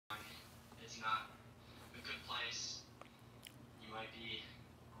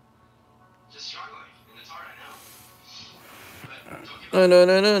No, no,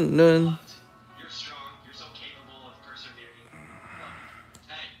 no, no, no.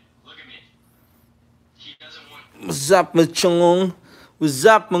 What's up, mga Tsong? What's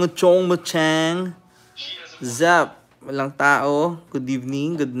up, mga Tsong, mga Tsang? What's up? Walang tao. Good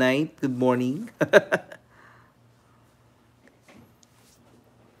evening, good night, good morning.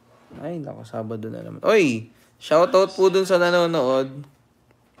 Ay, naku, Sabado na naman. Oy, shoutout po dun sa nanonood.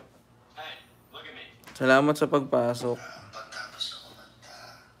 Salamat sa pagpasok. Pagtapos na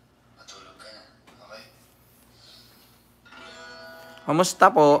kumanta, matulog ka na. Okay?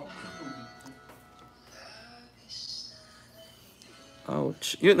 Kamusta po?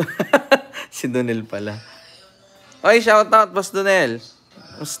 Ouch. Yun. Si Donel pala. Oy, shoutout, Boss Donel.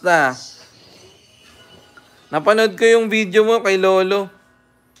 Kamusta? Napanood ko yung video mo kay Lolo.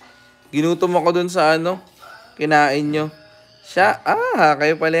 Ginutom ako dun sa kinain nyo. Siya,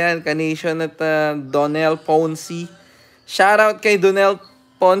 kayo pala yan. Canation at Donel Ponce. Shoutout kay Donel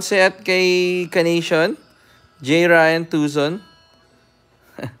Ponce at kay Canation. J. Ryan Tuzon.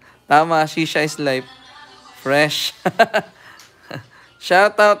 Tama, Shisha is life. Fresh.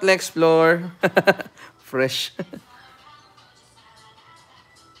 Shoutout Lex Floor. Fresh.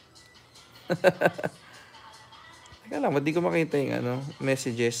 Teka lang, ba't di ko makita yung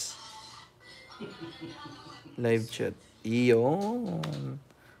messages? Live chat. Iyon.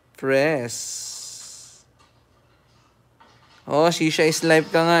 Press. Oh, Shisha is live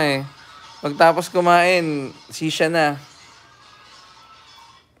ka nga eh. Pagtapos kumain, Shisha na.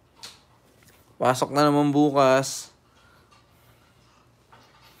 Pasok na naman bukas.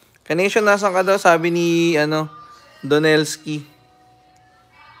 Kanation, nasan ka daw? Sabi ni, Donelski.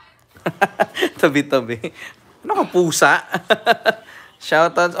 Tabi-tabi. Ano ka, pusa?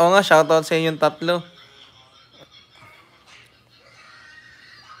 Shoutout. Oo nga, shoutout sa inyong tatlo.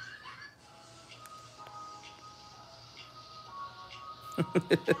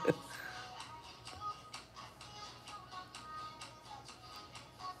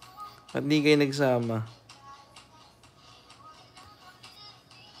 Ba't di kayo nagsama?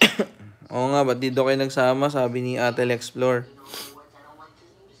 Oo nga, ba't di daw kayo nagsama? Sabi ni Ate Explore.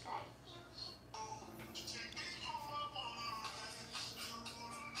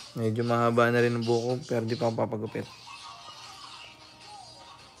 Medyo mahaba na rin ang buko, pero di pa ako papagupit.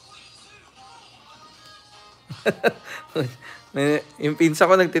 Yung pinsa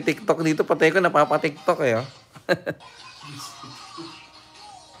ko nagtitiktok dito, patay ko napapatiktok eh. Oh.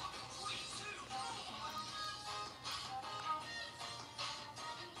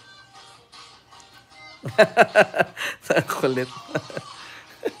 Sa kulit.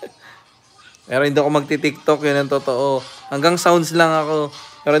 Pero hindi ako magti-tiktok, yun ang totoo. Hanggang sounds lang ako.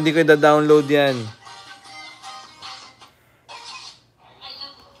 Pero hindi ko i-download yan.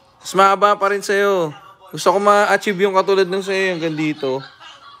 Mas mahaba pa rin sa'yo. Gusto ko ma-achieve yung katulad ng sa'yo hanggang dito.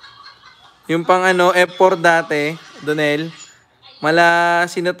 Yung pang F4 dati, Donel.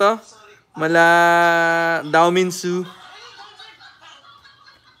 Sino to? Dao Minsu.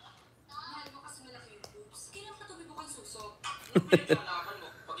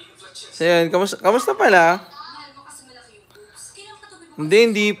 So yun, kamusta pala?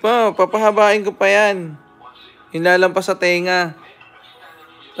 Hindi pa. Papahabain ko pa yan. Yung lalampas sa tenga.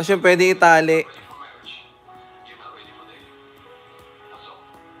 Tapos yung pwede itali.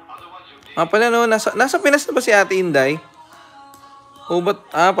 Pala nasa Pinas na ba si Ate Inday? O ba't,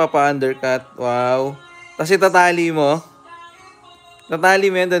 papa-undercut. Wow. Tapos itatali mo.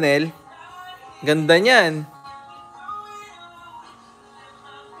 Tatali mo yan, Donel. Ganda niyan.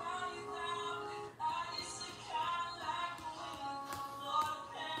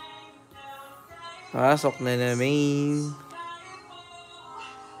 Pasok na namin.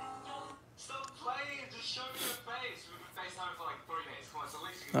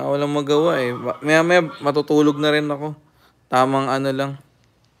 Walang magawa eh. Maya matutulog na rin ako. Tamang lang.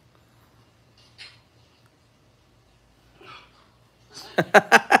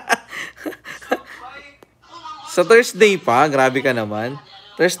 Sa Thursday pa, grabe ka naman.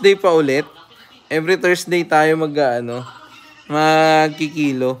 Thursday pa ulit. Every Thursday tayo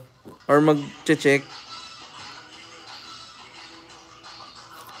magkikilo. Or mag-check.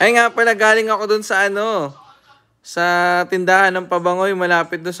 Ay nga pala, galing ako dun sa sa tindahan ng pabangoy,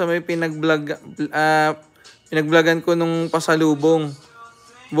 malapit doon sa may pinagvlogan ko nung pasalubong.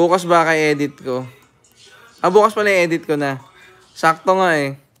 Bukas baka edit ko. Bukas pala edit ko na. Sakto nga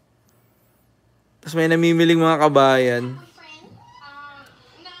eh. Tapos may namimiling mga kabayan.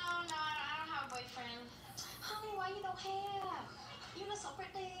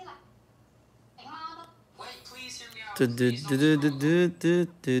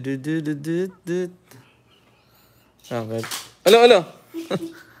 Bakit? Alo, alo.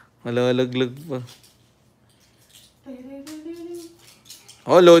 Malalaglag pa.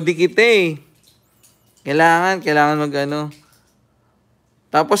 Oh, lodi kita eh. Kailangan mag-ano.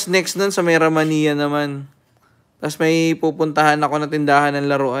 Tapos next nun sa may Ramania naman. Tapos may pupuntahan ako na tindahan ng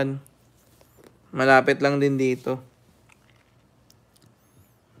laruan. Malapit lang din dito.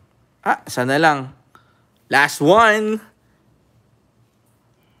 Sana lang. Last one!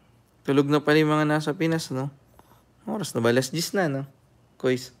 Tulog na pala yung mga nasa Pinas, no? Oras na ba? Alas 10 na, no?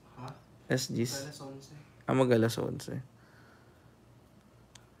 Kois. Ha? Alas 10. Alas 11. Mag-alas 11.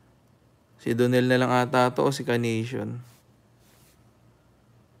 Si Donel na lang ata to o si Canation.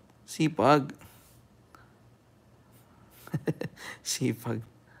 Sipag. Sipag.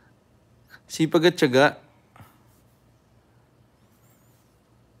 Sipag at tiyaga.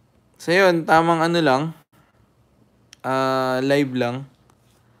 So yun, tamang ano lang. Live lang.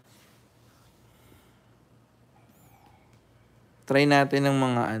 Try natin ng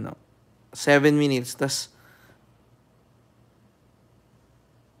mga 7 minutes. Tas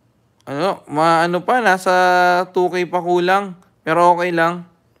nasa 2K pa kulang. Pero okay lang.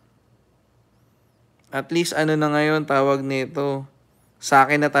 At least na ngayon, tawag nito. Sa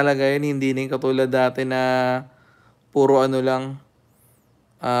akin na talaga yun, hindi na yung katulad dati na puro lang,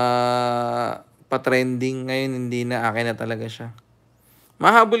 pa-trending. Ngayon, hindi na, akin na talaga siya.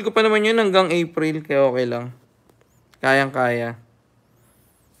 Mahabol ko pa naman yun hanggang April, kaya okay lang. Kayang-kaya.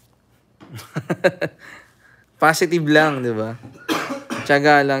 Positive lang, di ba?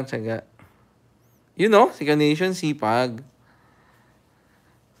 Tiyaga lang, tiyaga. Si Canation, sipag.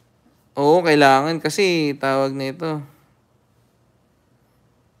 Oo, kailangan kasi tawag na ito.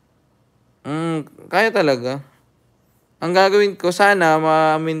 Kaya talaga. Ang gagawin ko, sana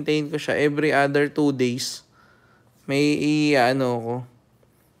ma-maintain ko siya every other 2 days. May ko.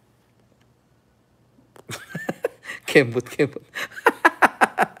 Kembot.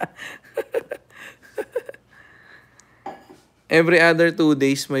 Every other 2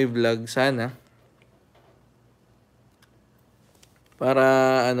 days may vlog, sana.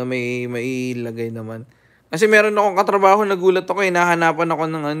 Para may mailagay naman. Kasi meron akong katrabaho, nagulat ako, hinahanapan ako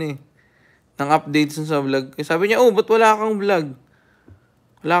ng ng updates sa vlog. Sabi niya, ba't wala kang vlog?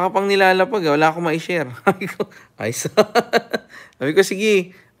 Wala ka pang nilalapag, wala akong ma-share. Sabi ko, ay sabi ko,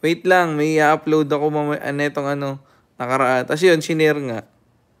 sige, wait lang, may i-upload ako nakaraan. Tapos yun, sinare nga.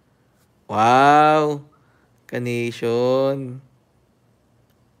 Wow! Canation.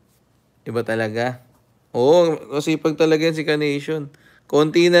 Iba talaga. Oo, kasi pag talaga yan si Canation.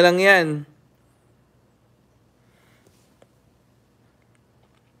 Konti na lang yan.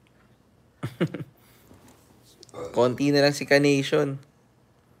 Konti na lang si Canation.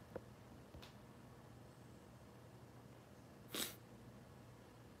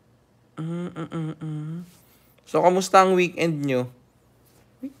 So, kamusta ang weekend nyo?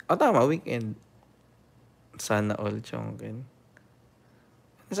 Tama, weekend. Sana all, Chongken.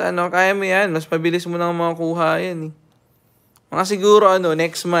 Kaya mo yan. Mas mabilis mo nang makuha yan eh. Mga siguro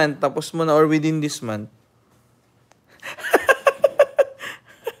next month, tapos mo na or within this month.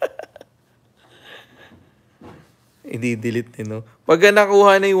 I-delete no? Pagka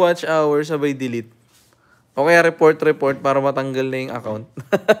nakuha na yung watch hour, sabay delete. O kaya report para matanggal na yung account.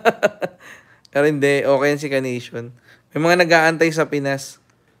 Pero hindi, okay yan si Canation. May mga nag-aantay sa Pinas.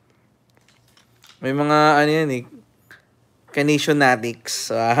 May mga yan eh.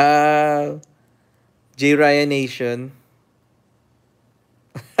 Canationatics. Wow. J. Ryan Nation.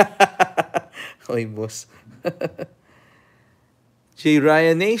 Oy, boss. J.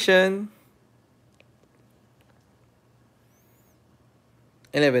 Ryan Nation.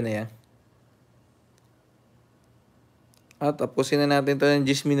 11 na yan. Tapusin na natin ito ng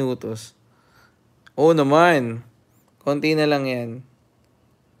 10 minutos. Oo naman. Konti na lang yan.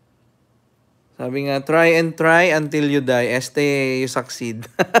 Sabi nga, try and try until you die. You succeed.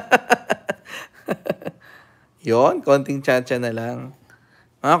 Yon, konting chacha na lang.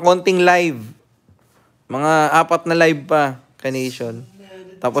 Mga konting live. Mga 4 na live pa, Canation.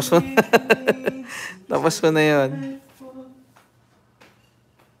 Tapos mo, tapos mo na yon.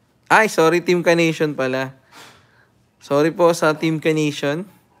 Ay, sorry, Team Canation pala. Sorry po sa Team Canation.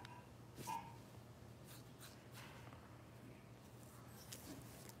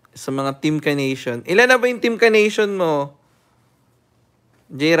 Sa mga Team Canation. Ilan na ba yung Team Canation mo?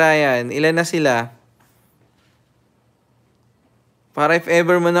 J. Ryan, ilan na sila? Para if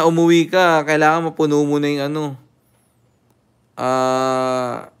ever man na umuwi ka, kailangan mapuno mo na yung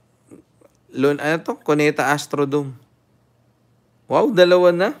Coneta Astrodome. Wow,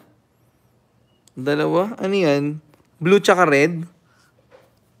 2 na. Dalawa? Ano yan? Blue tsaka red?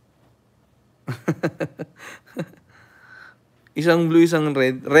 Isang blue, isang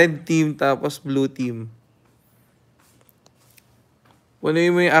red. Red team tapos blue team.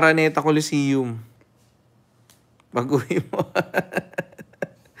 Punuin mo yung Araneta Coliseum. Pag-uwi mo.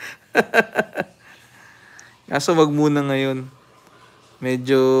 Kaso wag muna ngayon.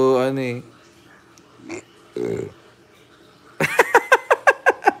 Medyo ano eh.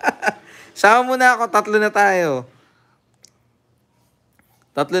 Sama muna ako, tatlo na tayo.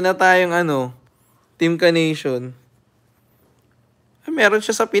 Tatlo na tayong ano, Team Ka-Nation. Ay, meron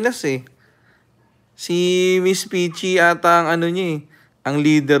siya sa Pinas eh. Si Miss Peachy ata ang ano niya eh. Ang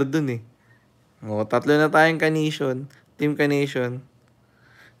leader dun eh. O, tatlo na tayong Ka-Nation. Team Ka-Nation.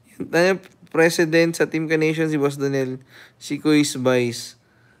 Yung president sa Team Ka-Nation si Boss Donel. Si Kuis Vice.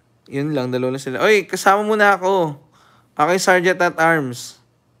 Yun lang, dalawa na sila. Oy, kasama muna ako. Ako yung Sergeant at Arms.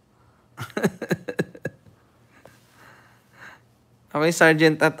 Ako yung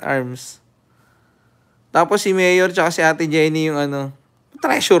Sergeant at Arms. Tapos si Mayor tsaka si Ate Jenny yung ano,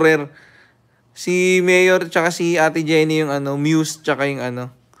 treasurer. Si Mayor tsaka si Ate Jenny yung ano, Muse tsaka yung ano.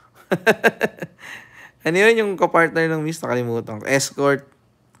 Ano yun yung kapartner ng Muse? Nakalimutan ko. Escort.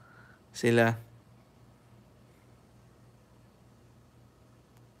 Sila.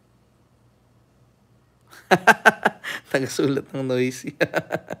 Tagasulat ng noisy.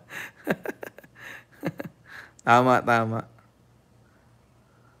 Tama, tama.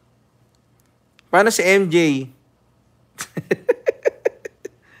 Paano si MJ?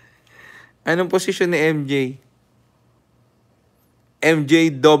 Anong posisyon ni MJ?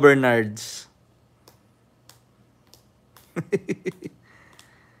 MJ Dobernards.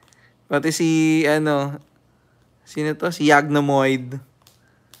 Pati si, ano, sino to? Si Yagnamoid.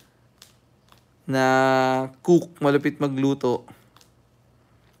 Na cook, malupit magluto.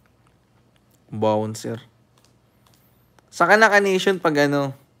 Bouncer. Saka na Ka-Nation pag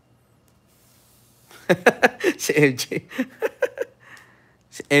ano. Si MJ.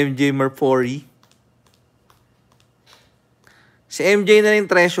 Si MJ Marpori. Si MJ na rin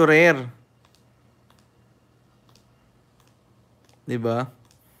treasurer. Diba?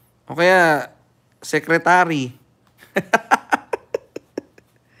 O kaya, secretary.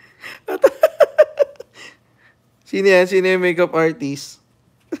 Sino yan? Sino yung makeup artist?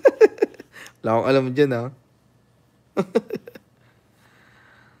 Wala akong alam dyan, ha?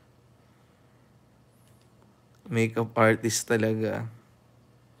 Makeup artist talaga.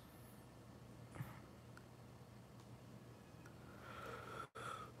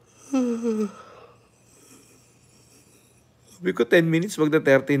 Sabi ko 10 minutes, magda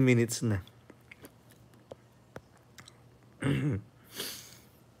 13 minutes na.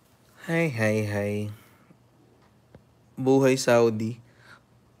 Hi. Buhay Saudi.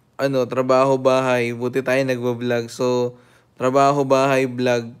 Ano, trabaho, bahay. Buti tayo nagbablog. So, trabaho, bahay,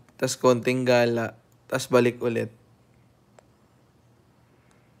 vlog. Tas konting gala. Tas balik ulit.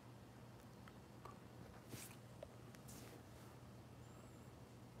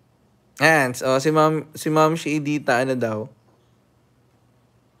 Hands. Oh, si Ma'am Shadita, ano daw?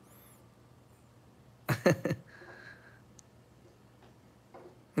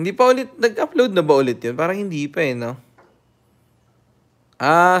 Hindi pa ulit, nag-upload na ba ulit yun? Parang hindi pa eh, no?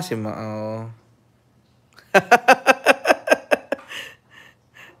 Ah, si oh.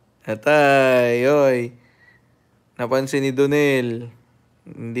 Atay, oy. Napansin ni Donel.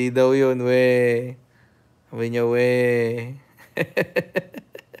 Hindi daw yun, we. Sabi niya, we.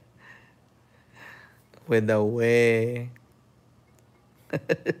 We daw, we.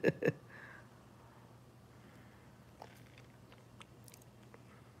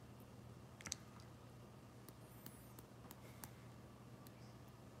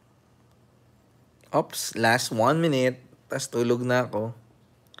 Ops, last 1 minute. Tas tulog na ako.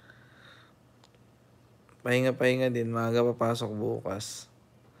 Pahinga din. Maaga papasok bukas.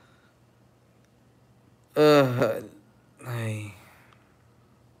 Ay.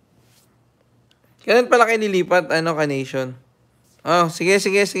 Kailan pala kayo nilipat? Ano, Ka-Nation? Oh, sige.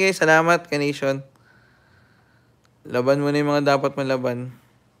 Salamat, Ka-Nation. Laban mo na yung mga dapat malaban.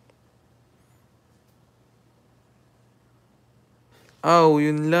 Oh,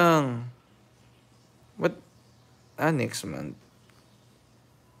 yun lang. But, next month.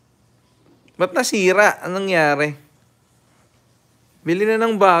 Ba't nasira? Anong nangyari? Bili na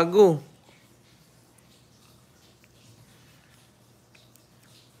ng bago.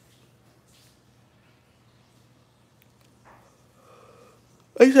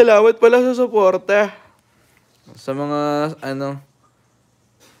 Ay, salamat pala sa suporta. Sa mga, ano.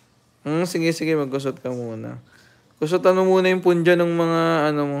 Sige, magkusot ka muna. Kusutan mo muna yung punja ng mga,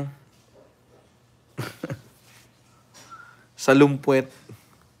 ano mo. Sa lumpwet.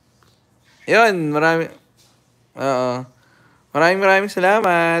 Yun, Oo. Maraming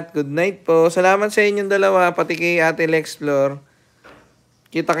salamat. Good night po. Salamat sa inyong dalawa, pati kay Ate Lexplore.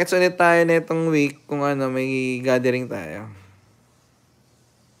 Kita-kits ulit tayo netong week kung ano, may gathering tayo.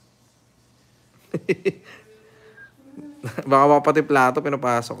 Baka pati plato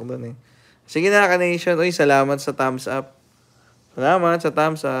pinapasok doon eh. Sige na, Ka-Nation. Uy, salamat sa thumbs up. Salamat sa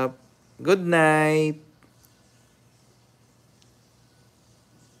thumbs up. Good night.